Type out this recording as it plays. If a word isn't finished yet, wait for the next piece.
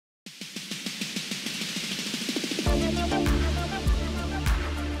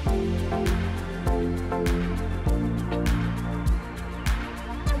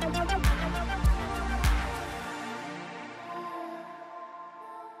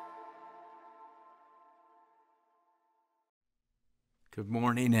Good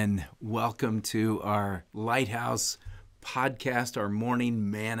morning and welcome to our Lighthouse podcast, our morning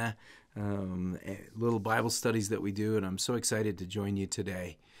manna, little Bible studies that we do, and I'm so excited to join you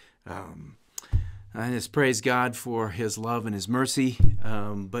today. I just praise God for His love and His mercy,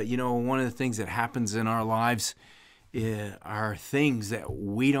 but one of the things that happens in our lives are things that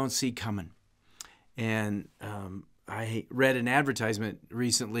we don't see coming. And I read an advertisement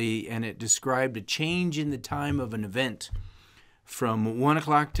recently, and it described a change in the time of an event from 1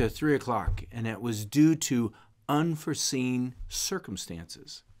 o'clock to 3 o'clock, and it was due to unforeseen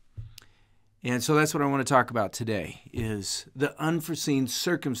circumstances. And so that's what I want to talk about today, is the unforeseen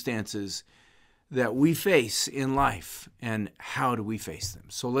circumstances that we face in life, and how do we face them.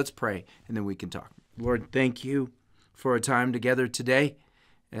 So let's pray, and then we can talk. Lord, thank you for our time together today,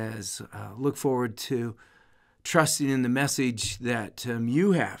 as I look forward to trusting in the message that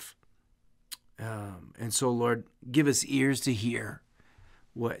you have. And so, Lord, give us ears to hear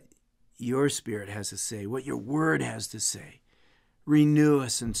what your Spirit has to say, what your word has to say. Renew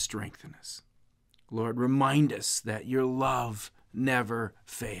us and strengthen us. Lord, remind us that your love never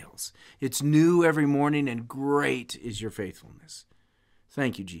fails. It's new every morning, and great is your faithfulness.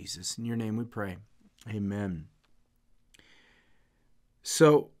 Thank you, Jesus. In your name we pray. Amen.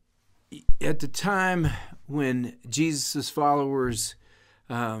 So, at the time when Jesus' followers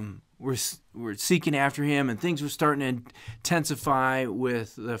were seeking after him, and things were starting to intensify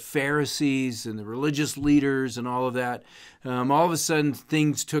with the Pharisees and the religious leaders and all of that, all of a sudden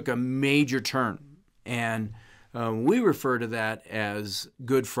things took a major turn. And we refer to that as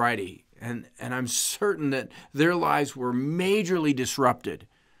Good Friday. And I'm certain that their lives were majorly disrupted.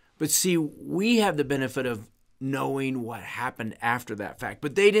 But see, we have the benefit of knowing what happened after that fact.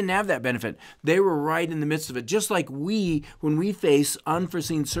 But they didn't have that benefit. They were right in the midst of it. Just like we, when we face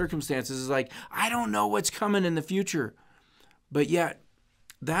unforeseen circumstances, is like, I don't know what's coming in the future. But yet,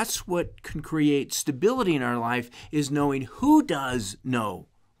 that's what can create stability in our life, is knowing who does know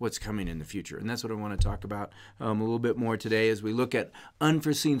what's coming in the future. And that's what I want to talk about a little bit more today, as we look at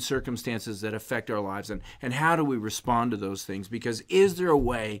unforeseen circumstances that affect our lives, and how do we respond to those things. Because is there a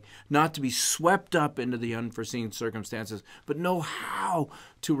way not to be swept up into the unforeseen circumstances, but know how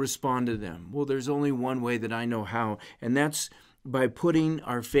to respond to them? Well, there's only one way that I know how, and that's by putting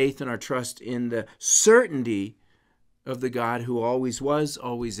our faith and our trust in the certainty of the God who always was,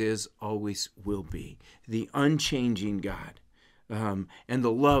 always is, always will be, the unchanging God. And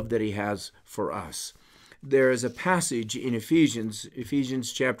the love that he has for us. There is a passage in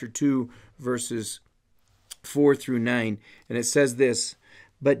Ephesians chapter 2, verses 4 through 9, and it says this: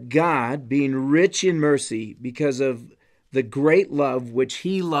 "But God, being rich in mercy, because of the great love which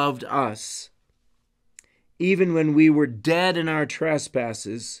he loved us, even when we were dead in our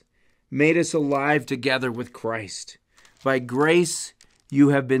trespasses, made us alive together with Christ. By grace you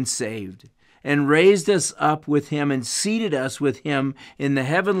have been saved, and raised us up with him, and seated us with him in the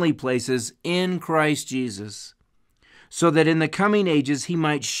heavenly places in Christ Jesus, so that in the coming ages he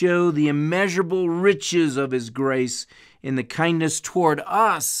might show the immeasurable riches of his grace in the kindness toward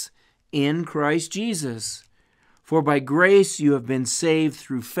us in Christ Jesus. For by grace you have been saved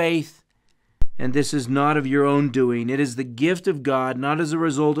through faith, and this is not of your own doing. It is the gift of God, not as a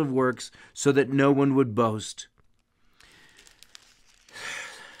result of works, so that no one would boast."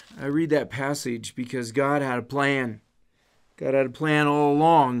 I read that passage because God had a plan. God had a plan all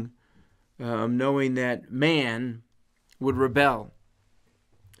along, knowing that man would rebel.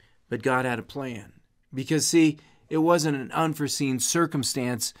 But God had a plan. Because, see, it wasn't an unforeseen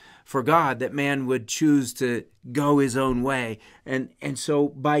circumstance for God that man would choose to go his own way. And so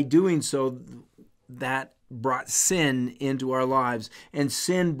by doing so, that brought sin into our lives. And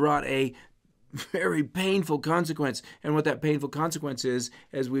sin brought a very painful consequence. And what that painful consequence is,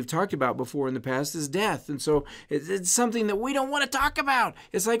 as we've talked about before in the past, is death. And so it's something that we don't want to talk about.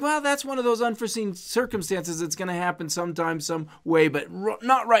 It's like, well, that's one of those unforeseen circumstances that's going to happen sometime, some way, but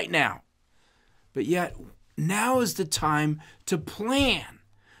not right now. But yet, now is the time to plan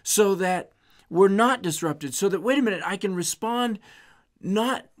so that we're not disrupted, so that, wait a minute, I can respond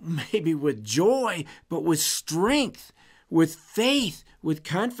not maybe with joy, but with strength, with faith, with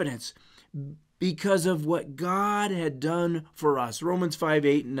confidence, because of what God had done for us. Romans 5,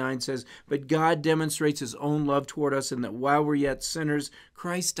 8, and 9 says, "But God demonstrates his own love toward us, in that while we're yet sinners,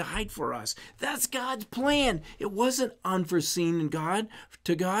 Christ died for us." That's God's plan. It wasn't unforeseen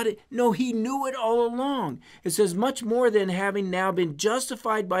to God. No, he knew it all along. It says, "Much more than having now been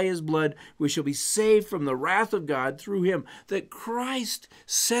justified by his blood, we shall be saved from the wrath of God through him." That Christ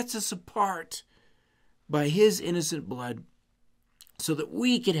sets us apart by his innocent blood, so that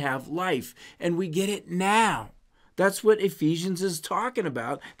we could have life, and we get it now. That's what Ephesians is talking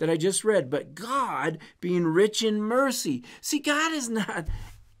about that I just read. But God being rich in mercy. See, God is not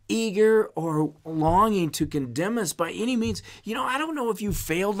eager or longing to condemn us by any means. I don't know if you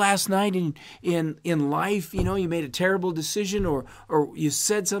failed last night in life. You made a terrible decision or you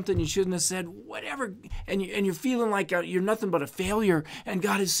said something you shouldn't have said, whatever, and you're feeling like you're nothing but a failure, and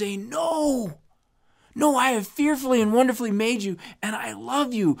God is saying, no, I have fearfully and wonderfully made you, and I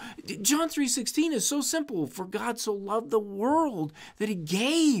love you. John 3:16 is so simple. For God so loved the world that he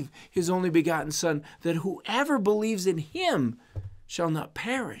gave his only begotten Son, that whoever believes in him shall not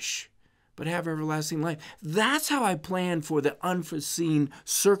perish, but have everlasting life. That's how I plan for the unforeseen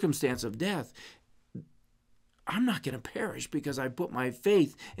circumstance of death. I'm not going to perish because I put my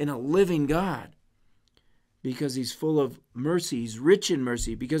faith in a living God. Because he's full of mercy, he's rich in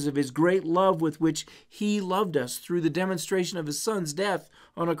mercy, because of his great love with which he loved us through the demonstration of his Son's death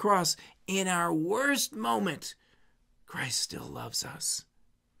on a cross. In our worst moment, Christ still loves us.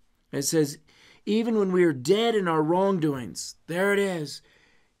 It says, even when we are dead in our wrongdoings, there it is.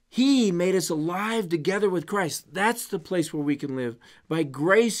 He made us alive together with Christ. That's the place where we can live. By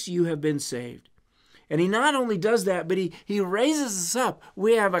grace you have been saved. And he not only does that, but he raises us up.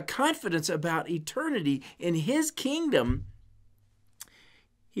 We have a confidence about eternity in his kingdom.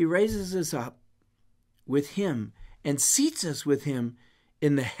 He raises us up with him and seats us with him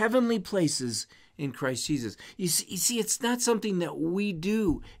in the heavenly places in Christ Jesus. You see, it's not something that we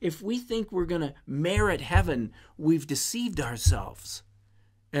do. If we think we're going to merit heaven, we've deceived ourselves.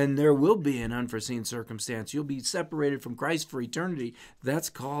 And there will be an unforeseen circumstance. You'll be separated from Christ for eternity. That's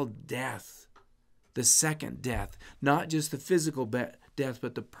called death. The second death. Not just the physical death,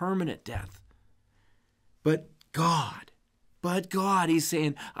 but the permanent death. But God, he's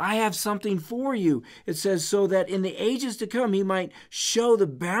saying, I have something for you. It says, so that in the ages to come, he might show the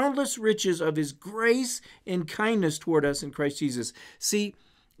boundless riches of his grace and kindness toward us in Christ Jesus. See,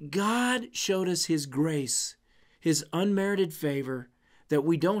 God showed us his grace, his unmerited favor, that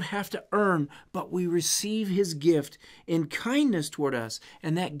we don't have to earn, but we receive his gift in kindness toward us.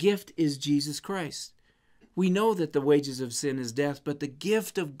 And that gift is Jesus Christ. We know that the wages of sin is death, but the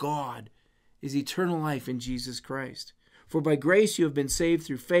gift of God is eternal life in Jesus Christ. For by grace you have been saved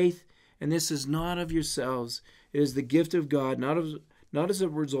through faith, and this is not of yourselves. It is the gift of God, not as a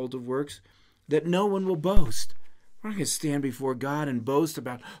result of works, that no one will boast. We're not going to stand before God and boast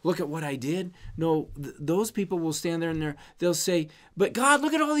about, look at what I did. No, those people will stand there and they'll say, but God,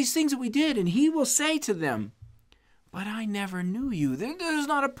 look at all these things that we did. And he will say to them, but I never knew you. There's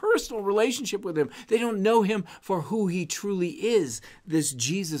not a personal relationship with him. They don't know him for who he truly is, this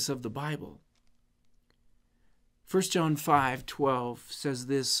Jesus of the Bible. 1 John 5:12 says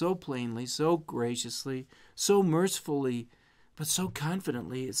this so plainly, so graciously, so mercifully, but so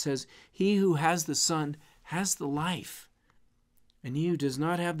confidently. It says, he who has the Son has the life, and he who does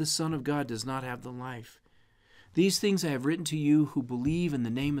not have the Son of God does not have the life. These things I have written to you who believe in the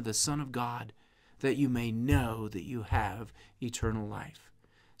name of the Son of God, that you may know that you have eternal life.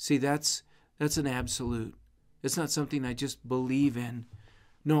 See, that's an absolute. It's not something I just believe in.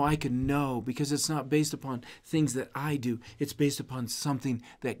 No, I can know, because it's not based upon things that I do. It's based upon something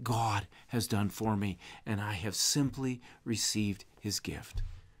that God has done for me, and I have simply received his gift.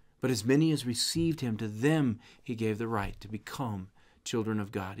 But as many as received him, to them he gave the right to become children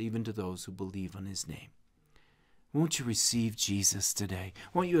of God, even to those who believe on his name. Won't you receive Jesus today?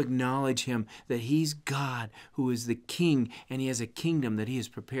 Won't you acknowledge him, that he's God who is the King, and he has a kingdom that he has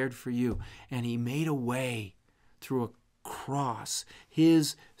prepared for you, and he made a way through a cross,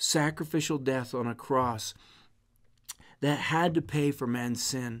 his sacrificial death on a cross that had to pay for man's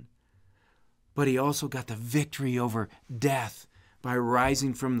sin. But he also got the victory over death by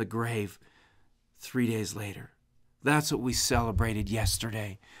rising from the grave 3 days later. That's what we celebrated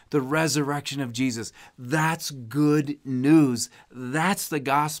yesterday. The resurrection of Jesus. That's good news. That's the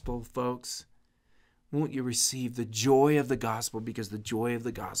gospel, folks. Won't you receive the joy of the gospel? Because the joy of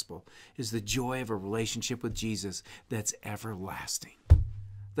the gospel is the joy of a relationship with Jesus that's everlasting.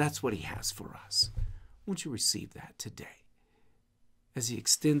 That's what he has for us. Won't you receive that today as he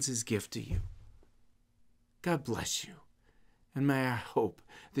extends his gift to you? God bless you. And may I hope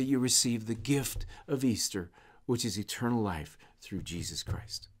that you receive the gift of Easter, which is eternal life through Jesus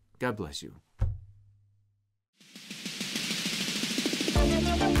Christ. God bless you.